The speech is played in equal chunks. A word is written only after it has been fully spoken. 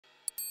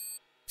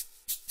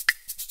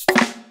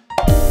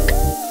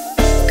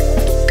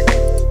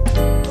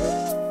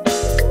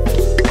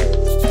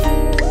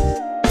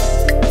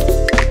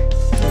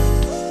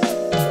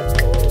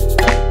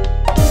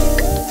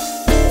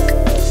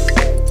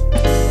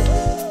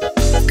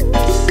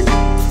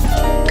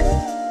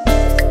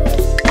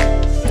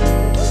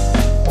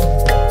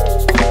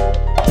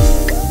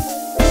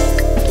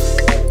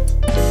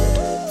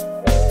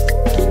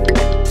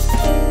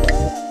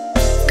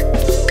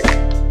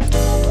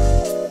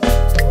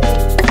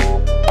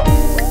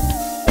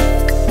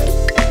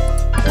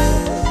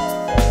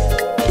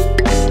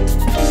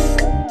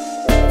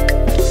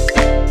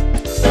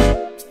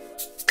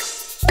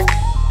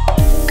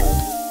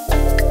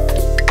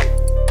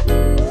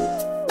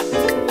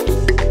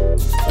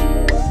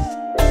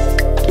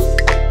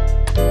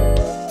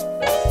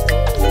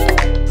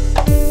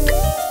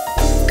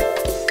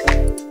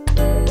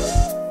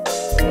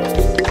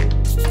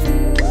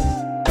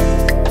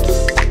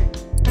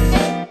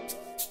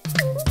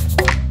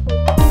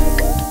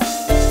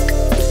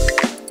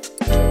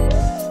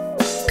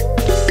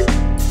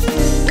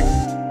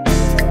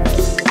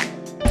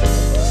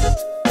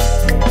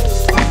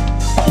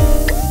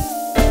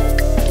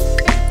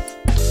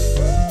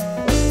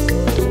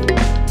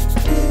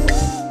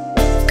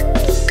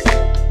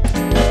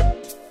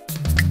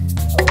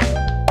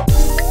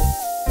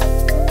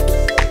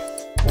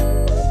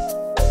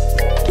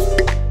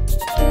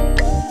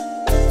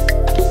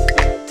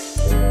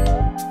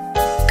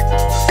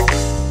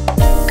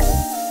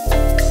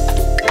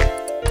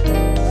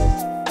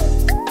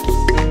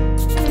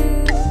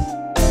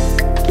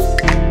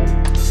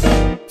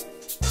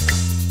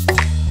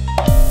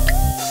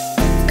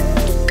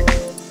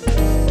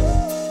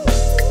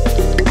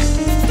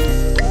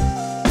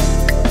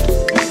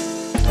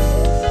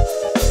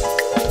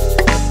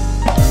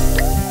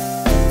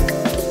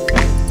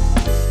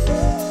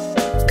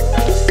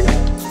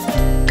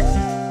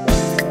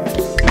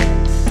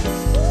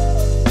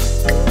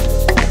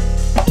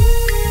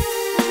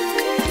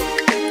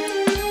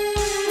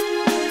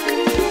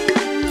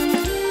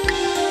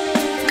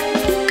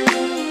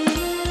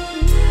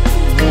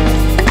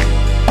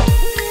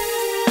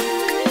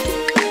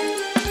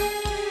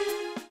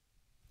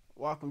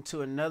welcome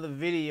to another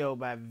video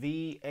by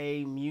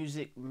VA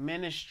Music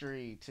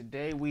Ministry.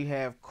 Today we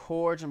have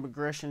chords and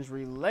progressions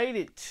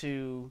related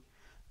to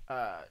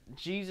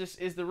Jesus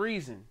is the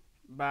Reason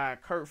by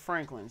Kirk.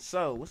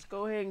 So let's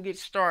go ahead and get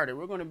started.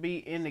 We're going to be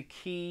in the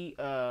key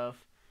of,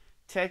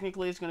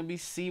 technically it's going to be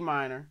C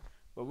minor,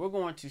 but we're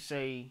going to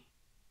say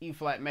E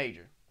flat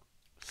major.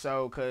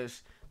 So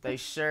because they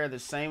share the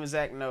same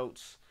exact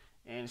notes,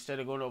 and instead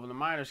of going over the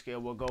minor scale,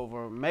 we'll go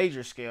over a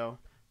major scale.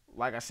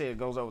 Like I said, it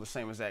goes over the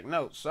same exact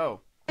notes.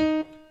 So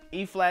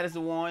E flat is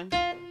the 1,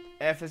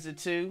 F is the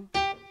 2,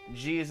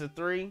 G is the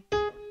 3,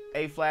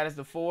 A flat is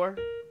the 4,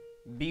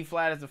 B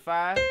flat is the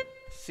 5,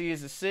 C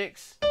is the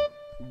 6,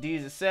 D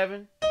is the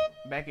 7,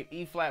 back at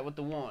E flat with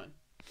the 1.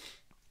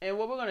 And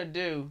what we're going to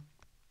do,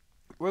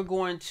 we're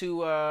going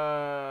to,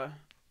 and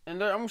I'm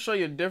going to show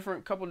you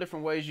a couple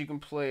different ways you can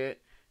play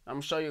it. I'm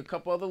going to show you a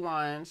couple other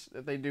lines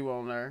that they do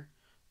on there.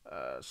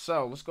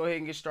 So let's go ahead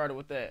and get started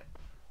with that.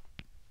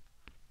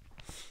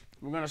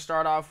 We're going to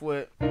start off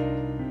with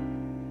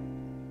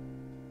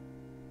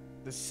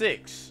the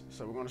 6.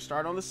 So we're going to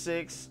start on the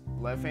 6.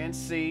 Left hand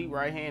C,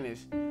 right hand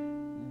is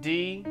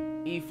D,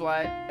 E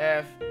flat,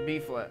 F, B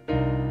flat.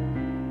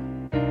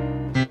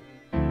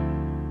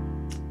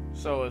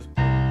 So it's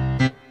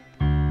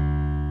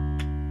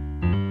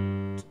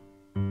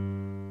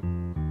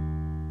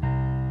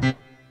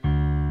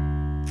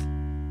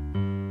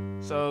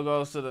so it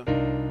goes to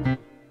the,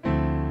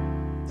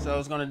 so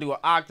it's going to do an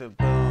octave.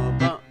 Boom,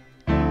 boom.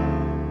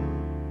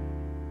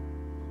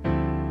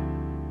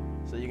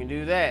 So you can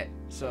do that.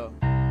 So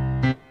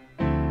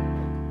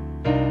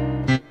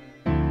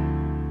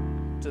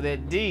to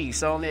that D.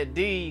 So on that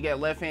D, you got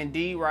left hand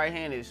D, right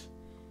hand is,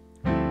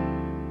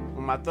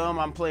 with my thumb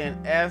I'm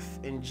playing F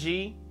and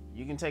G.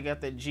 You can take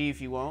out that G if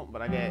you want,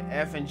 but I got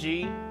F and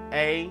G,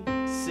 A,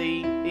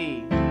 C,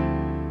 E.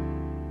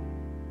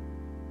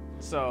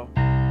 So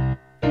I'm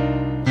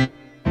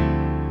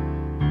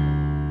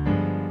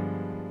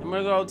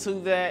gonna go to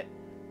that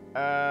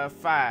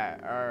 5,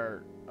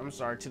 or I'm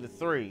sorry, to the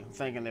 3. I'm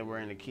thinking that we're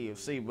in the key of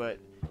C, but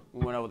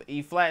we went over the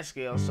E flat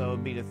scale, so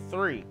it'd be the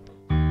 3.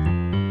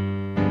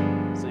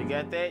 So you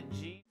got that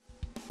G.